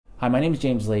Hi, my name is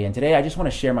James Lee, and today I just want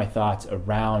to share my thoughts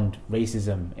around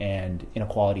racism and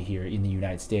inequality here in the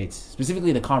United States,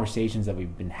 specifically the conversations that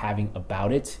we've been having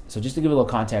about it. So just to give a little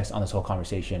context on this whole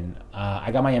conversation,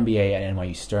 I got my MBA at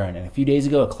NYU Stern, and a few days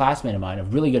ago, a classmate of mine, a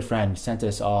really good friend, sent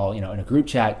us all, in a group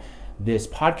chat, this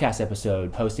podcast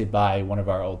episode hosted by one of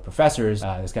our old professors,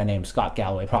 this guy named Scott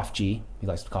Galloway, Prof G. He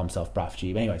likes to call himself Prof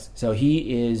G. But anyways, so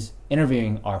he is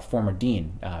interviewing our former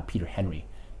dean, Peter Henry.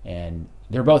 And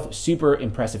they're both super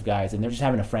impressive guys, and they're just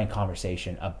having a frank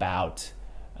conversation about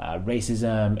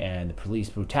racism and the police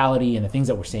brutality and the things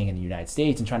that we're seeing in the United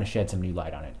States and trying to shed some new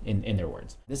light on it, in their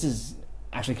words. This is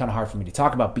actually kind of hard for me to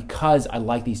talk about because I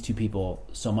like these two people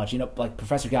so much. Like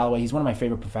Professor Galloway, he's one of my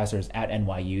favorite professors at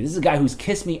NYU. This is a guy who's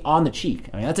kissed me on the cheek.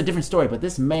 I mean, that's a different story, but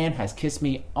this man has kissed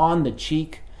me on the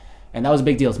cheek, and that was a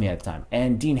big deal to me at the time.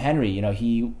 And Dean Henry,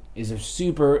 he is a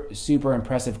super, super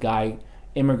impressive guy,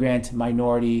 immigrant,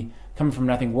 minority, coming from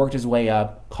nothing, worked his way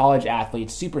up, college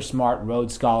athlete, super smart,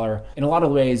 Rhodes Scholar. In a lot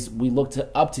of ways, we looked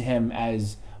up to him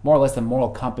as more or less the moral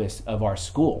compass of our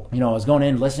school. I was going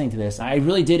in, listening to this. I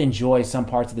really did enjoy some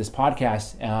parts of this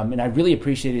podcast, and I really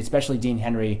appreciated, especially Dean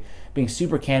Henry, being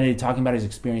super candid, talking about his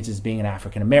experiences being an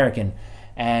African American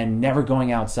and never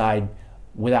going outside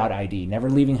without ID, never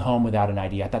leaving home without an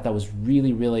ID. I thought that was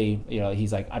really, really,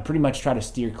 he's like, I pretty much try to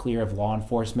steer clear of law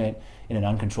enforcement in an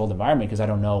uncontrolled environment because I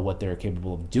don't know what they're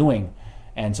capable of doing.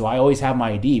 And so I always have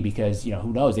my ID because,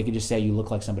 who knows, they could just say you look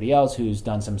like somebody else who's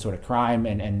done some sort of crime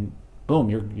and boom,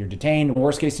 you're detained.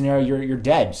 Worst case scenario, you're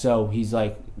dead. So he's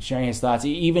like sharing his thoughts,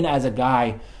 even as a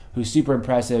guy who's super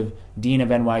impressive, dean of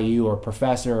NYU or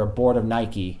professor or board of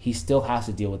Nike, he still has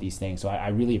to deal with these things. So I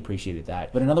really appreciated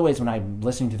that. But in other ways, when I'm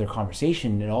listening to their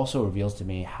conversation, it also reveals to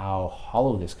me how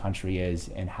hollow this country is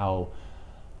and how,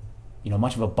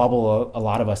 much of a bubble a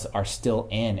lot of us are still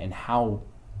in, and how,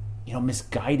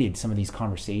 misguided some of these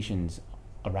conversations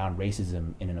around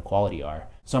racism and inequality are.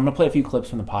 So I'm going to play a few clips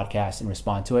from the podcast and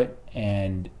respond to it,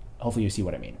 and hopefully you see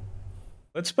what I mean.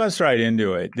 Let's bust right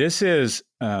into it. This is,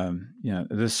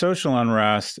 the social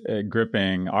unrest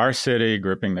gripping our city,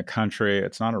 gripping the country.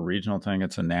 It's not a regional thing.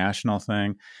 It's a national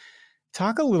thing.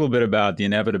 Talk a little bit about the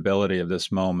inevitability of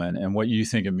this moment and what you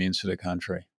think it means to the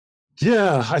country.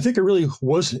 Yeah, I think it really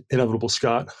was inevitable,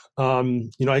 Scott.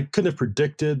 I couldn't have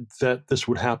predicted that this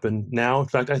would happen now. In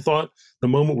fact, I thought the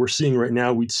moment we're seeing right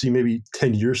now, we'd see maybe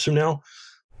 10 years from now.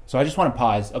 So I just want to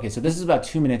pause. Okay, so this is about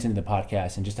 2 minutes into the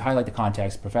podcast, and just to highlight the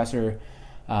context, Professor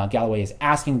Galloway is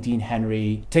asking Dean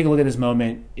Henry, take a look at this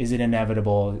moment. Is it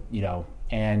inevitable?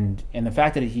 And the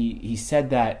fact that he said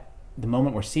that the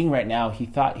moment we're seeing right now, he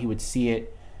thought he would see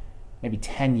it maybe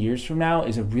 10 years from now,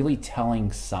 is a really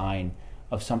telling sign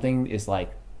of something is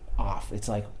like off. It's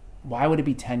like, why would it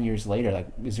be 10 years later? Like,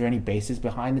 is there any basis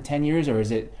behind the 10 years, or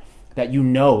is it that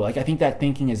I think that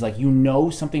thinking is like,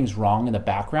 something's wrong in the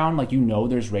background, like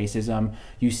there's racism,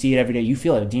 you see it every day, you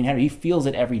feel it. Dean Henry, he feels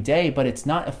it every day, but it's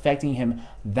not affecting him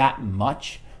that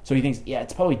much. So he thinks, yeah,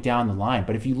 it's probably down the line.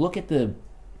 But if you look at the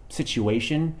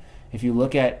situation, if you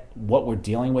look at what we're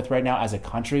dealing with right now as a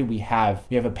country, we have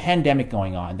a pandemic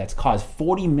going on that's caused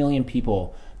 40 million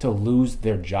people to lose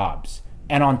their jobs.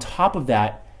 And on top of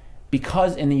that,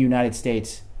 because in the United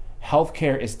States,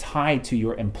 healthcare is tied to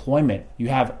your employment, you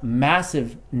have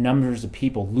massive numbers of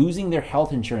people losing their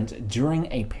health insurance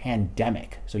during a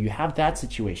pandemic. So you have that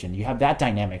situation, you have that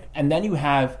dynamic. And then you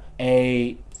have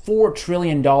a $4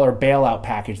 trillion bailout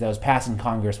package that was passed in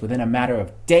Congress within a matter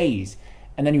of days.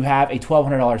 And then you have a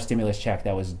 $1,200 stimulus check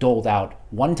that was doled out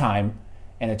one time,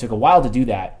 and it took a while to do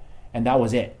that, and that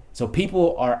was it. So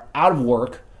people are out of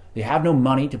work, they have no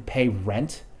money to pay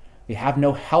rent, they have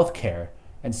no health care,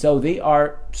 and so they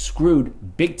are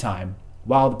screwed big time,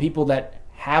 while the people that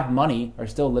have money are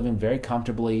still living very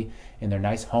comfortably in their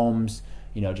nice homes,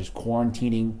 just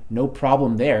quarantining, no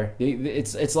problem there.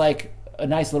 It's like a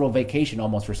nice little vacation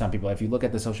almost for some people. If you look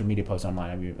at the social media posts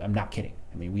online, I'm not kidding.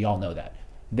 We all know that.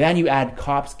 Then you add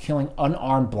cops killing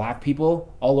unarmed black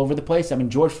people all over the place.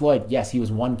 George Floyd, yes, he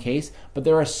was one case, but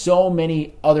there are so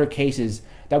many other cases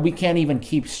that we can't even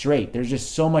keep straight. There's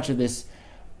just so much of this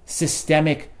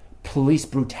systemic police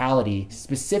brutality,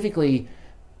 specifically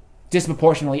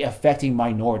disproportionately affecting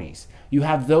minorities. You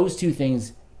have those two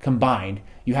things combined.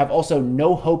 You have also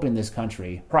no hope in this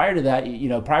country. Prior to that,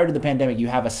 prior to the pandemic, you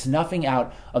have a snuffing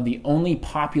out of the only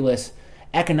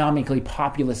economically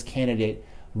populist candidate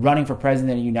running for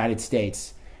president of the United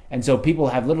States. And so people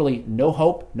have literally no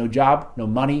hope, no job, no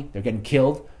money. They're getting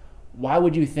killed. Why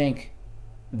would you think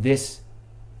this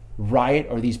riot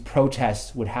or these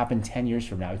protests would happen 10 years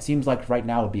from now? It seems like right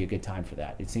now would be a good time for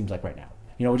that. It seems like right now.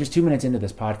 We're just 2 minutes into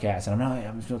this podcast, and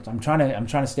I'm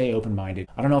trying to stay open-minded.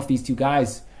 I don't know if these two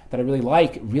guys that I really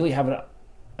like really have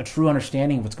a true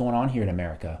understanding of what's going on here in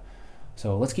America.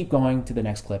 So let's keep going to the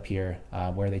next clip here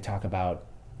where they talk about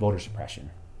voter suppression.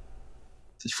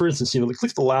 For instance, look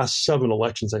at the last 7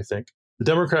 elections, I think. The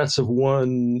Democrats have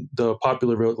won the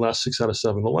popular vote the last 6 out of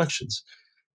 7 elections.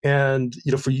 And,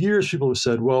 for years, people have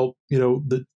said, well,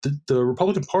 the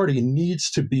Republican Party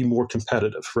needs to be more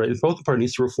competitive, right? The Republican Party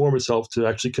needs to reform itself to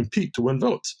actually compete to win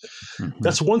votes. Mm-hmm.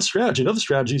 That's one strategy. Another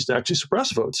strategy is to actually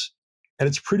suppress votes. And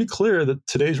it's pretty clear that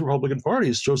today's Republican Party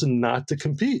has chosen not to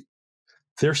compete.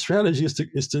 Their strategy is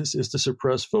to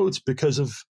suppress votes because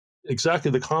of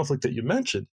exactly the conflict that you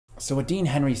mentioned. So what Dean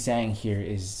Henry's saying here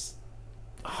is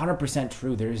 100%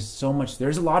 true. There's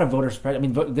a lot of voter suppression. I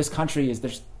mean, this country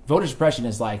voter suppression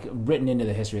is like written into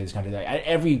the history of this country. At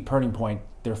every turning point,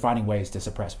 they're finding ways to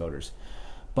suppress voters.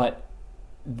 But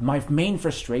my main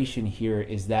frustration here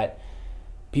is that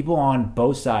people on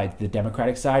both sides, the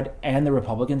Democratic side and the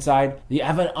Republican side, they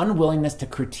have an unwillingness to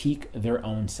critique their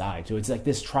own side. So it's like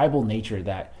this tribal nature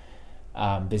that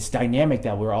this dynamic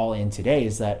that we're all in today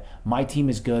is that my team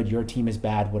is good, your team is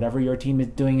bad. Whatever your team is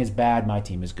doing is bad, my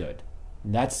team is good.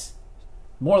 And that's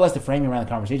more or less the framing around the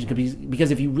conversation.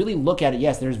 Because if you really look at it,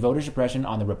 yes, there's voter suppression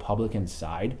on the Republican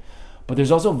side, but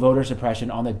there's also voter suppression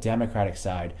on the Democratic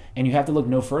side. And you have to look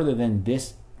no further than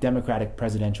this Democratic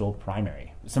presidential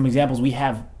primary. Some examples, we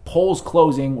have polls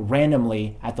closing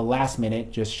randomly at the last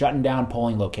minute, just shutting down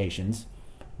polling locations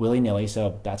willy-nilly,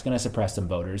 so that's going to suppress some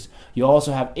voters. You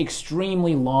also have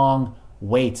extremely long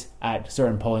waits at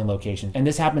certain polling locations. And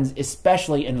this happens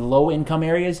especially in low-income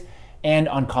areas and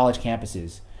on college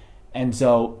campuses. And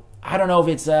so I don't know if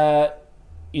it's,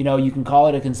 you can call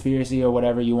it a conspiracy or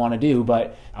whatever you want to do,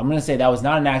 but I'm going to say that was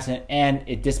not an accident, and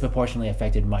it disproportionately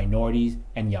affected minorities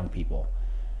and young people.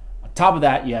 On top of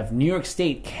that, you have New York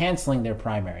State canceling their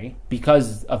primary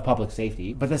because of public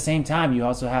safety. But at the same time, you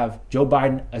also have Joe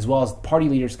Biden as well as party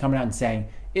leaders coming out and saying,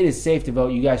 it is safe to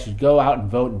vote. You guys should go out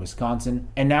and vote in Wisconsin.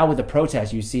 And now with the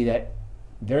protests, you see that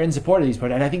they're in support of these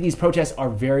protests. And I think these protests are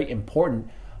very important.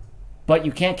 But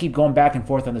you can't keep going back and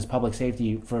forth on this public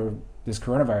safety for this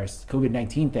coronavirus,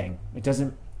 COVID-19 thing. It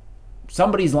doesn't,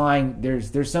 somebody's lying.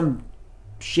 There's some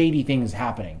shady things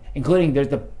happening, including there's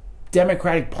the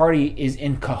Democratic Party is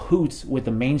in cahoots with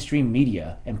the mainstream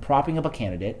media and propping up a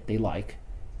candidate they like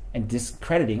and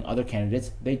discrediting other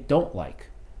candidates they don't like.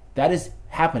 That is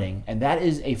happening, and that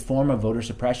is a form of voter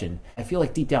suppression. I feel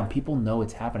like deep down people know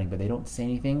it's happening, but they don't say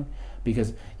anything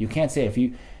because you can't say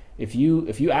if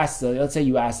you ask, let's say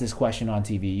you ask this question on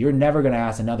TV, you're never going to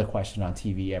ask another question on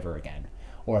TV ever again.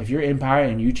 Or if you're in power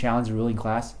and you challenge the ruling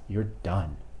class, you're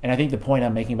done. And I think the point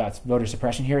I'm making about voter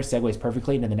suppression here segues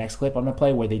perfectly into the next clip I'm going to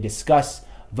play, where they discuss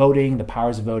voting, the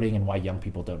powers of voting, and why young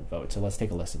people don't vote. So let's take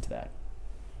a listen to that.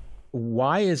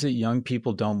 Why is it young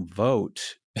people don't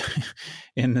vote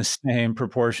in the same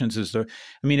proportions as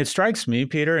it strikes me,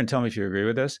 Peter, and tell me if you agree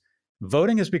with this,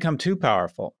 voting has become too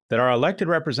powerful, that our elected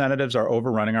representatives are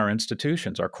overrunning our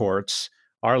institutions, our courts,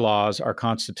 our laws, our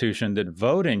Constitution, that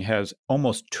voting has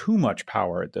almost too much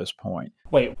power at this point.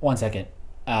 Wait, 1 second.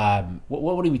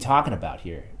 What are we talking about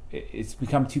here? It's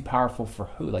become too powerful for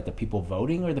who? Like the people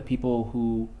voting or the people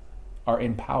who are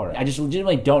in power? I just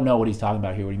legitimately don't know what he's talking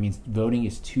about here. What he means voting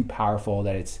is too powerful,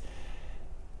 that it's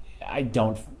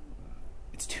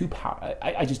too powerful.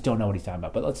 I just don't know what he's talking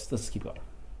about, but let's keep going.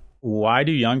 Why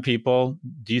do young people,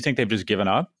 do you think they've just given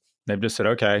up? They've just said,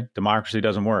 okay, democracy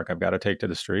doesn't work. I've got to take to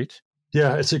the streets.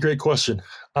 Yeah, it's a great question.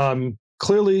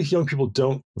 Clearly, young people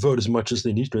don't vote as much as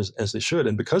they need to, as they should.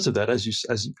 And because of that, as you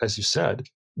said,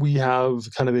 we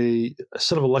have kind of a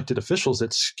set of elected officials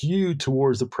that skew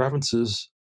towards the preferences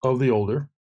of the older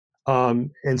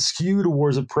and skew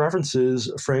towards the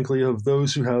preferences, frankly, of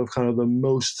those who have kind of the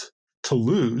most to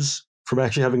lose from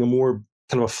actually having a more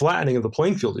kind of a flattening of the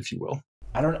playing field, if you will.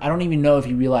 I don't even know if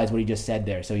he realized what he just said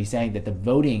there. So he's saying that the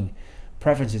voting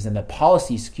preferences and the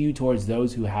policy skew towards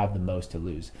those who have the most to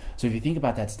lose. So if you think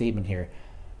about that statement here,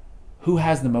 who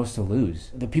has the most to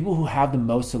lose? The people who have the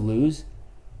most to lose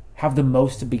have the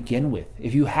most to begin with.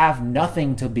 If you have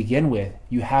nothing to begin with,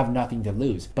 you have nothing to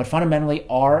lose. But fundamentally,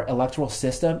 our electoral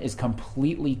system is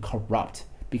completely corrupt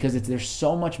because there's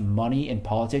so much money in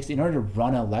politics. In order to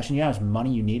run an election, you know how much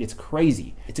money you need? It's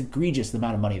crazy. It's egregious the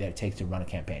amount of money that it takes to run a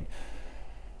campaign.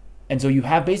 And so you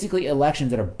have basically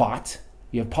elections that are bought.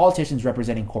 You have politicians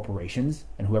representing corporations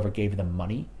and whoever gave them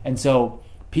money. And so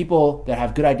people that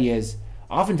have good ideas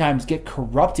oftentimes get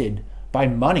corrupted by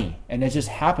money, and it just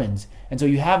happens. And so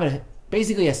you have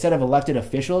basically a set of elected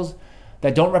officials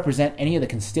that don't represent any of the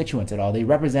constituents at all. They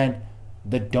represent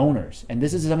the donors. And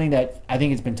this is something that I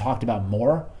think it's been talked about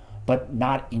more, but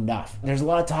not enough. There's a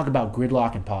lot of talk about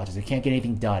gridlock in politics. They can't get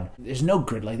anything done. There's no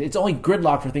gridlock. It's only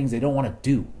gridlock for things they don't want to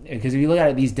do. Because if you look at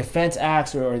it, these defense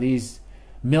acts or these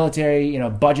military,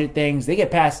 budget things, they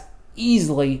get passed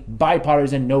easily,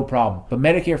 bipartisan, no problem. But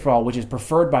Medicare for all, which is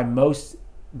preferred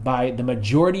by the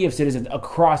majority of citizens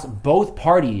across both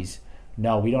parties,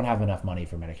 no, we don't have enough money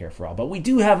for Medicare for all. But we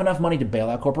do have enough money to bail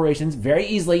out corporations very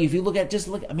easily. If you look at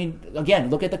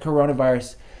look at the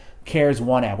Coronavirus CARES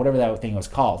 1 app, whatever that thing was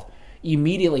called.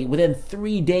 Immediately, within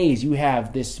 3 days, you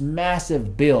have this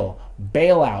massive bill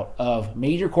bailout of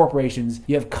major corporations.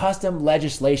 You have custom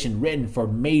legislation written for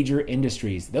major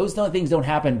industries. Those things don't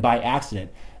happen by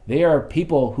accident. They are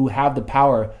people who have the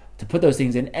power to put those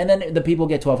things in, and then the people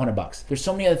get $1,200. There's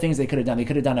so many other things they could have done. They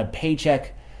could have done a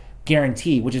paycheck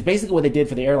guarantee, which is basically what they did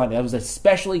for the airline. That was a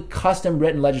specially custom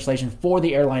written legislation for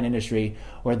the airline industry,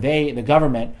 where the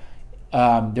government,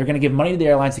 they're going to give money to the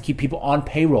airlines to keep people on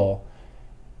payroll.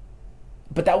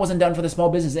 But that wasn't done for the small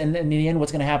business. And in the end,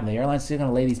 what's going to happen? The airline's still going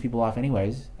to lay these people off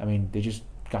anyways. I mean, they just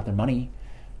got their money.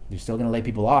 They're still going to lay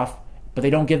people off. But they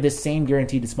don't give this same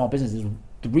guarantee to small businesses.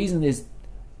 The reason is,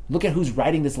 look at who's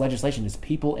writing this legislation. It's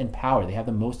people in power. They have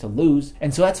the most to lose.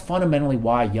 And so that's fundamentally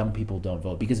why young people don't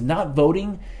vote. Because not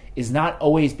voting is not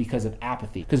always because of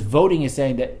apathy. Because voting is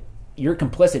saying that you're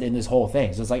complicit in this whole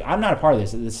thing. So it's like, I'm not a part of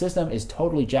this. The system is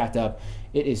totally jacked up.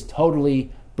 It is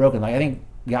totally broken. Like, I think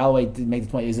Galloway did make the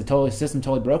point, is the system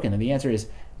totally broken? And the answer is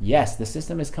yes, the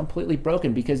system is completely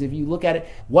broken, because if you look at it,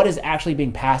 what is actually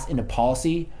being passed into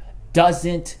policy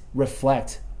doesn't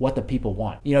reflect what the people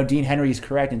want. Dean Henry is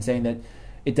correct in saying that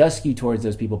it does skew towards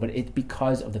those people, but it's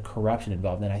because of the corruption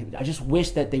involved. And I just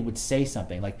wish that they would say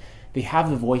something. Like, they have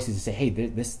the voices to say, hey,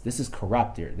 this is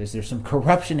corrupt here. There's some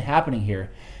corruption happening here.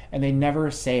 And they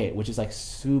never say it, which is like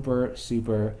super,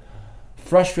 super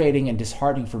frustrating and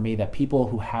disheartening for me, that people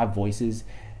who have voices,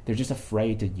 they're just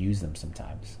afraid to use them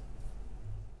sometimes.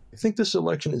 I think this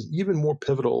election is even more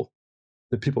pivotal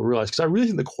than people realize, because I really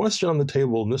think the question on the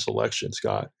table in this election,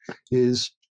 Scott,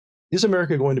 is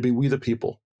America going to be we the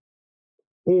people?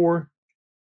 Or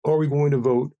are we going to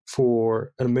vote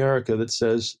for an America that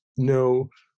says, no,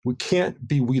 we can't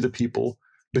be we the people,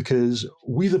 because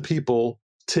we the people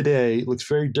today looks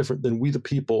very different than we the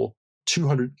people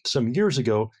 200 some years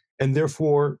ago. And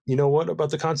therefore, you know what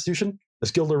about the Constitution?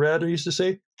 As Gilda Radner used to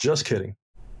say, just kidding.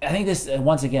 I think this,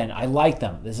 once again, I like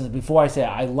them. This is before I say it,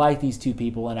 I like these two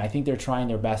people, and I think they're trying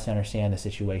their best to understand the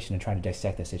situation and trying to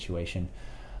dissect the situation.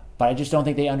 But I just don't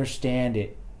think they understand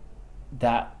it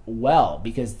that well,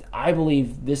 because I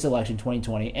believe this election,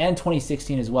 2020 and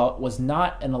 2016 as well, was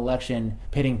not an election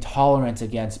pitting tolerance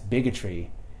against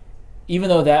bigotry. Even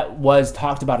though that was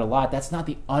talked about a lot, that's not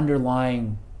the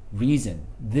underlying reason.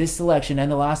 This election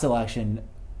and the last election,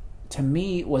 to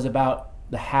me, was about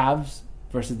the haves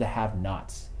versus the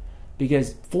have-nots.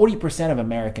 Because 40% of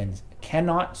Americans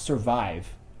cannot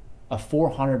survive a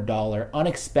 $400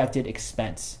 unexpected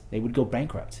expense. They would go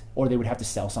bankrupt, or they would have to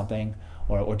sell something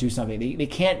or do something. They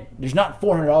can't, there's not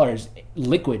 $400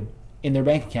 liquid in their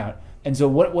bank account. And so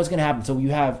what's going to happen? So you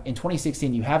have, in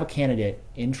 2016, you have a candidate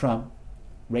in Trump,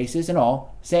 racist and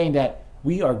all, saying that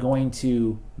we are going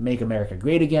to make America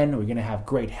great again. We're going to have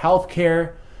great health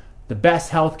care, the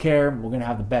best health care. We're going to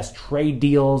have the best trade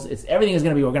deals. Everything is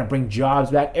going to be, we're going to bring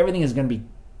jobs back. Everything is going to be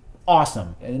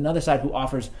awesome. And another side who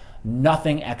offers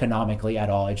nothing economically at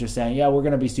all. It's just saying, yeah, we're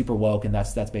going to be super woke, and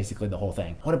that's basically the whole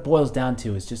thing. What it boils down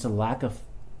to is just a lack of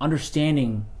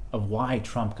understanding of why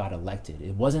Trump got elected.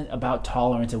 It wasn't about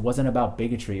tolerance. It wasn't about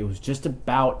bigotry. It was just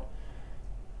about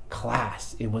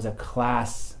class. It was a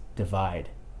class divide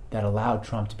that allowed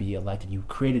Trump to be elected. You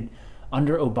created,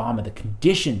 under Obama, the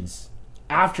conditions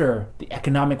after the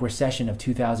economic recession of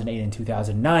 2008 and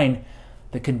 2009,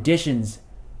 the conditions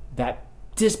that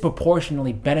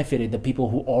disproportionately benefited the people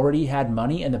who already had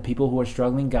money, and the people who were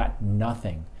struggling got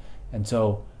nothing. And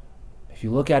so if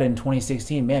you look at it in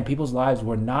 2016, man, people's lives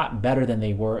were not better than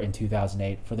they were in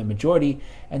 2008 for the majority.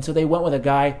 And so they went with a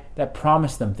guy that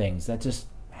promised them things that just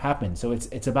happened. So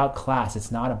it's about class.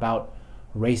 It's not about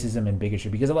racism and bigotry.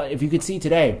 Because if you could see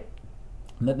today,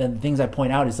 the things I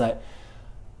point out is that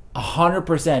 100%,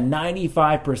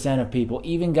 95% of people,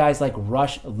 even guys like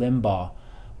Rush Limbaugh,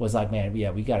 was like, man,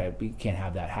 yeah, we can't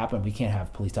have that happen. We can't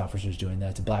have police officers doing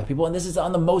that to black people. And this is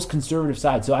on the most conservative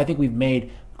side. So I think we've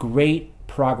made great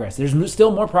progress. There's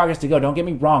still more progress to go. Don't get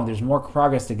me wrong. There's more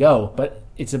progress to go. But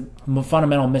it's a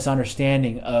fundamental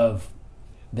misunderstanding of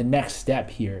the next step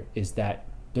here is that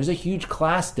there's a huge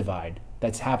class divide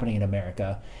that's happening in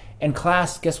America. And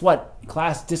class, guess what?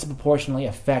 Class disproportionately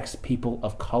affects people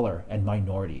of color and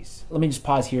minorities. Let me just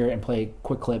pause here and play a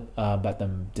quick clip about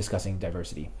them discussing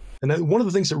diversity. And then one of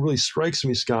the things that really strikes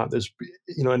me, Scott, is,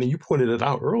 and you pointed it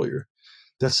out earlier,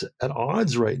 that's at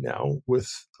odds right now with,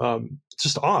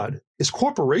 just odd, is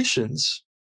corporations,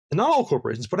 and not all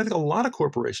corporations, but I think a lot of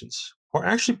corporations are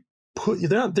actually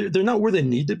they're not where they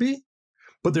need to be,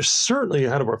 but they're certainly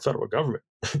ahead of our federal government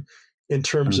in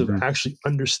terms of actually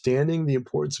understanding the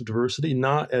importance of diversity,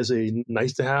 not as a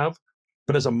nice to have,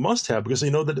 but as a must have, because they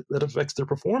know that that affects their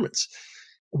performance.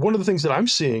 One of the things that I'm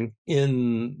seeing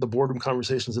in the boardroom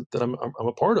conversations that I'm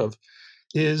a part of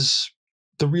is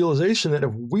the realization that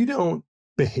if we don't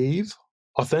behave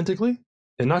authentically,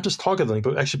 and not just talk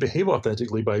authentically, but actually behave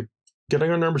authentically by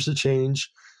getting our numbers to change,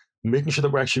 making sure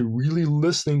that we're actually really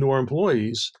listening to our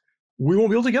employees, we won't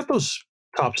be able to get those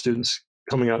top students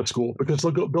coming out of school because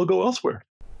they'll go elsewhere.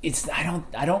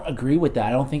 I don't agree with that.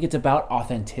 I don't think it's about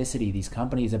authenticity. These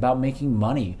companies, about making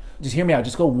money. Just hear me out.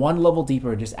 Just go one level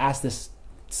deeper. Just ask this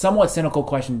somewhat cynical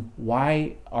question: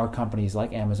 why are companies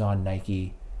like Amazon,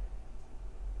 Nike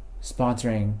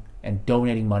sponsoring and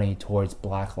donating money towards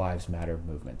Black Lives Matter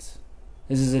movements?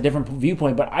 This is a different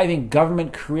viewpoint, but I think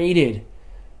government created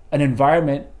an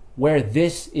environment where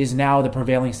this is now the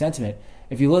prevailing sentiment.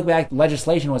 If you look back,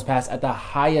 legislation was passed at the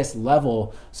highest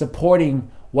level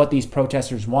supporting what these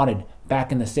protesters wanted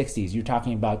back in the 60s. You're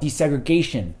talking about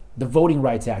desegregation, the Voting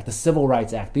Rights Act, the Civil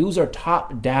Rights Act. Those are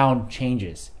top-down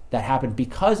changes that happened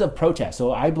because of protests.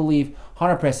 So I believe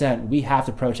 100% we have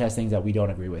to protest things that we don't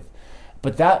agree with.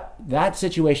 But that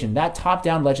situation, that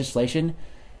top-down legislation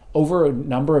over a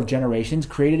number of generations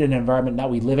created an environment that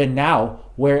we live in now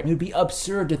where it would be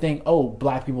absurd to think, oh,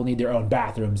 black people need their own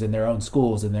bathrooms and their own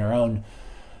schools and their own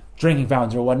drinking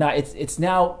fountains or whatnot. It's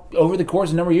now, over the course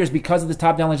of a number of years, because of this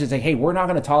top-down legislation, say, hey, we're not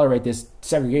going to tolerate this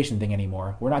segregation thing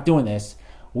anymore. We're not doing this.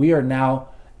 We are now,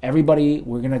 everybody,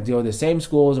 we're going to do the same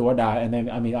schools or whatnot. And then,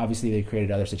 I mean, obviously they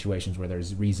created other situations where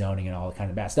there's rezoning and all that kind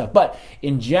of bad stuff. But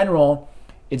in general,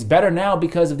 it's better now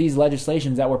because of these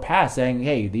legislations that were passed saying,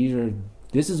 hey,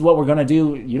 this is what we're going to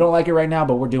do. You don't like it right now,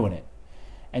 but we're doing it.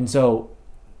 And so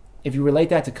if you relate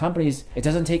that to companies, it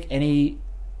doesn't take any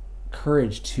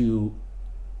courage to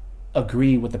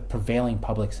agree with the prevailing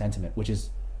public sentiment, which is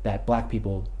that black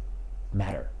people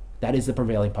matter. That is the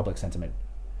prevailing public sentiment.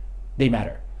 They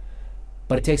matter.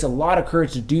 But it takes a lot of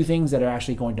courage to do things that are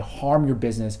actually going to harm your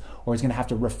business or is going to have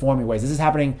to reform your ways. This is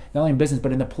happening not only in business,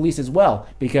 but in the police as well,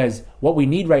 because what we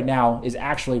need right now is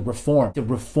actually reform, to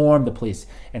reform the police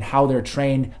and how they're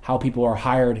trained, how people are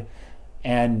hired,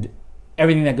 and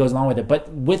everything that goes along with it.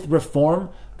 But with reform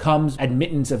comes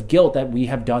admittance of guilt that we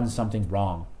have done something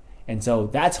wrong. And so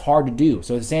that's hard to do.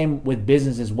 So the same with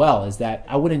business as well, is that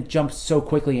I wouldn't jump so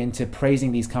quickly into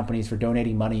praising these companies for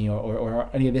donating money or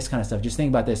any of this kind of stuff. Just think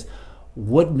about this.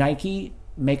 Would Nike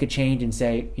make a change and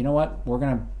say, you know what, we're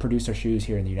going to produce our shoes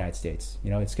here in the United States? You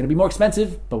know, it's going to be more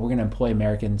expensive, but we're going to employ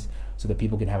Americans so that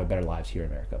people can have a better lives here in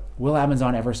America. Will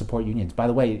Amazon ever support unions? By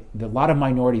the way, a lot of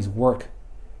minorities work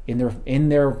in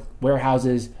their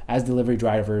warehouses as delivery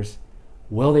drivers.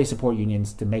 Will they support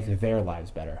unions to make their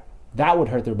lives better? That would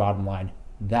hurt their bottom line.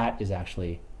 That is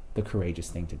actually the courageous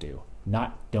thing to do,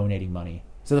 not donating money.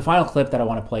 So the final clip that I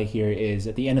want to play here is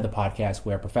at the end of the podcast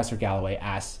where Professor Galloway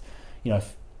asks,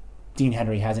 if Dean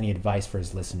Henry has any advice for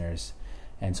his listeners.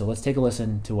 And so let's take a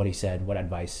listen to what he said, what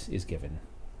advice is given.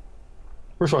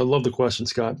 First of all, I love the question,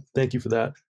 Scott. Thank you for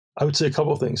that. I would say a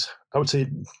couple of things. I would say,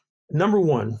 number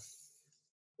one,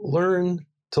 learn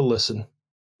to listen.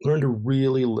 Learn to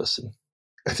really listen.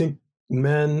 I think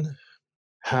men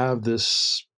have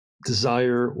this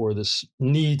desire or this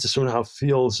need to somehow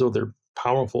feel as though they're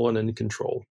powerful and in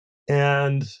control.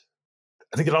 And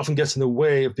I think it often gets in the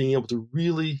way of being able to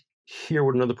really hear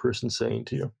what another person's saying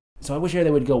to you. So I wish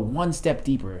they would go one step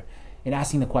deeper in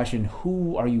asking the question,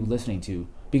 who are you listening to?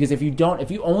 Because if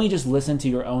you only just listen to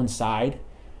your own side,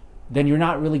 then you're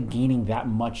not really gaining that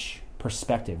much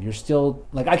perspective. You're still,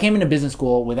 like, I came into business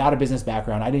school without a business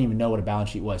background. I didn't even know what a balance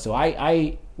sheet was. So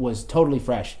I was totally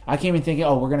fresh. I came in thinking,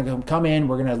 we're going to come in,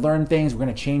 we're going to learn things, we're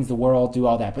going to change the world, do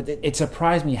all that. But it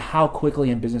surprised me how quickly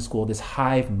in business school this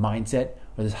hive mindset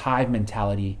or this hive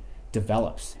mentality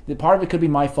develops. Part of it could be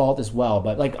my fault as well,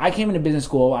 but like, I came into business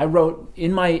school, I wrote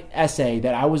in my essay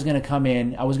that I was going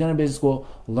to business school,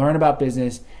 learn about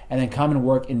business, and then come and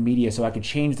work in media so I could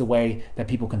change the way that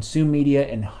people consume media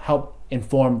and help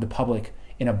inform the public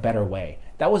in a better way.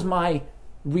 That was my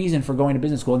reason for going to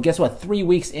business school. And guess what? 3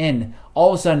 weeks in,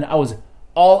 all of a sudden I was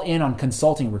all in on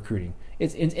consulting recruiting.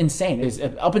 It's insane. It's,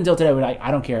 up until today,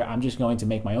 I don't care. I'm just going to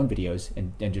make my own videos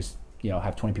and just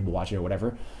have 20 people watch it or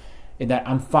whatever. And that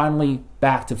I'm finally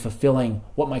back to fulfilling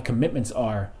what my commitments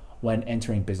are when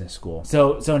entering business school.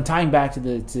 So in tying back to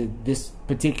this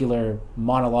particular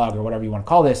monologue or whatever you want to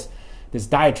call this, this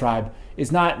diatribe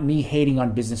is not me hating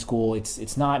on business school.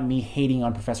 It's not me hating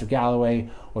on Professor Galloway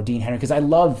or Dean Henry, because I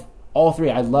love all three.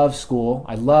 I love school.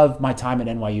 I love my time at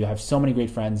NYU. I have so many great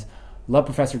friends. Love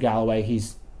Professor Galloway.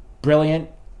 He's brilliant,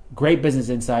 great business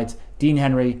insights. Dean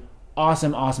Henry,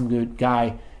 awesome good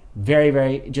guy.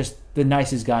 Very, just the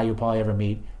nicest guy you'll probably ever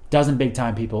meet. Doesn't big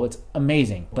time people. It's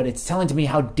amazing. But it's telling to me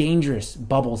how dangerous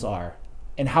bubbles are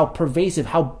and how pervasive,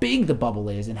 how big the bubble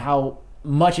is, and how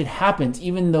much it happens,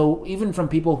 even from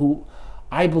people who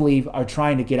I believe are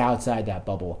trying to get outside that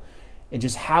bubble, and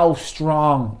just how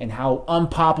strong and how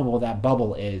unpoppable that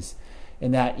bubble is.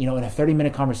 And that, in a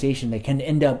 30-minute conversation, they can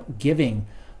end up giving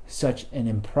such an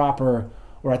improper,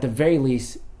 or at the very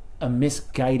least, a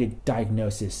misguided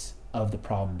diagnosis of the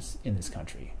problems in this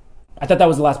country. I thought that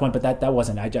was the last point, but that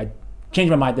wasn't. I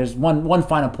changed my mind. There's one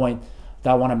final point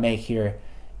that I want to make here,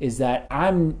 is that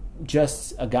I'm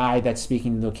just a guy that's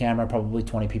speaking to the camera. Probably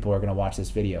 20 people are going to watch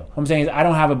this video. What I'm saying is I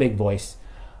don't have a big voice.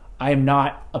 I am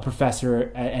not a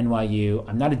professor at NYU.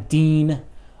 I'm not a dean.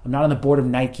 I'm not on the board of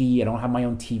Nike. I don't have my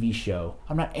own TV show.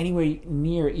 I'm not anywhere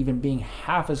near even being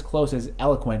half as close as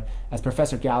eloquent as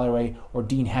Professor Galloway or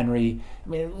Dean Henry. I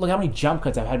mean, look how many jump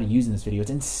cuts I've had to use in this video. It's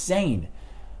insane.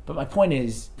 But my point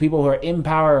is, people who are in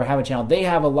power or have a channel, they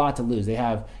have a lot to lose. They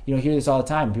have, hear this all the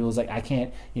time. People's like, I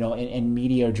can't, in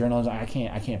media or journalism, I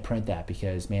can't print that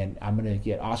because, man, I'm going to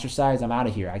get ostracized. I'm out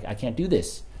of here. I can't do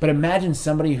this. But imagine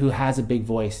somebody who has a big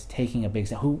voice taking a big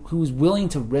step, who's willing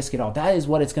to risk it all. That is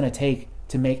what it's going to take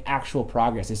to make actual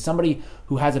progress. Is somebody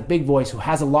who has a big voice, who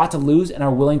has a lot to lose and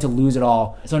are willing to lose it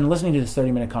all. So in listening to this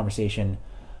 30-minute conversation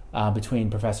between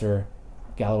Professor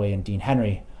Galloway and Dean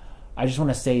Henry, I just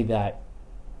want to say that,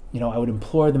 I would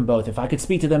implore them both, if I could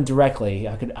speak to them directly,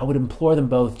 I would implore them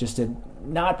both just to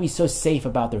not be so safe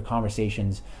about their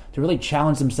conversations, to really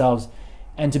challenge themselves,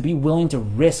 and to be willing to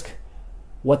risk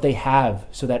what they have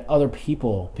so that other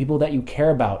people that you care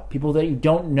about, people that you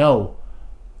don't know,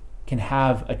 can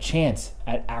have a chance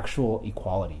at actual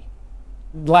equality.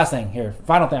 The last thing here,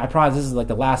 final thing, I promise this is like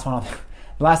the last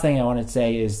thing I wanted to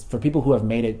say is, for people who have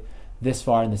made it this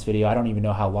far in this video, I don't even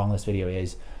know how long this video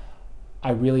is, I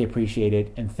really appreciate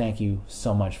it, and thank you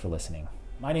so much for listening.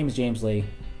 My name is James Lee.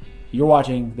 You're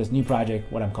watching this new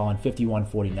project, what I'm calling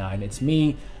 5149. It's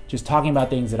me just talking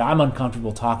about things that I'm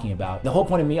uncomfortable talking about. The whole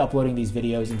point of me uploading these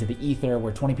videos into the ether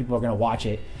where 20 people are going to watch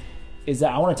it is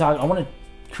that I want to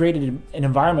create an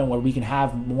environment where we can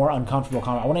have more uncomfortable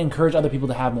conversations. I want to encourage other people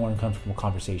to have more uncomfortable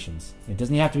conversations. It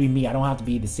doesn't have to be me. I don't have to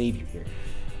be the savior here.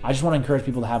 I just want to encourage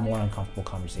people to have more uncomfortable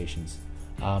conversations.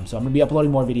 So I'm going to be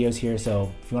uploading more videos here,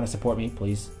 so if you want to support me,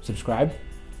 please subscribe.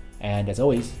 And as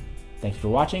always, thank you for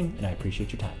watching, and I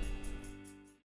appreciate your time.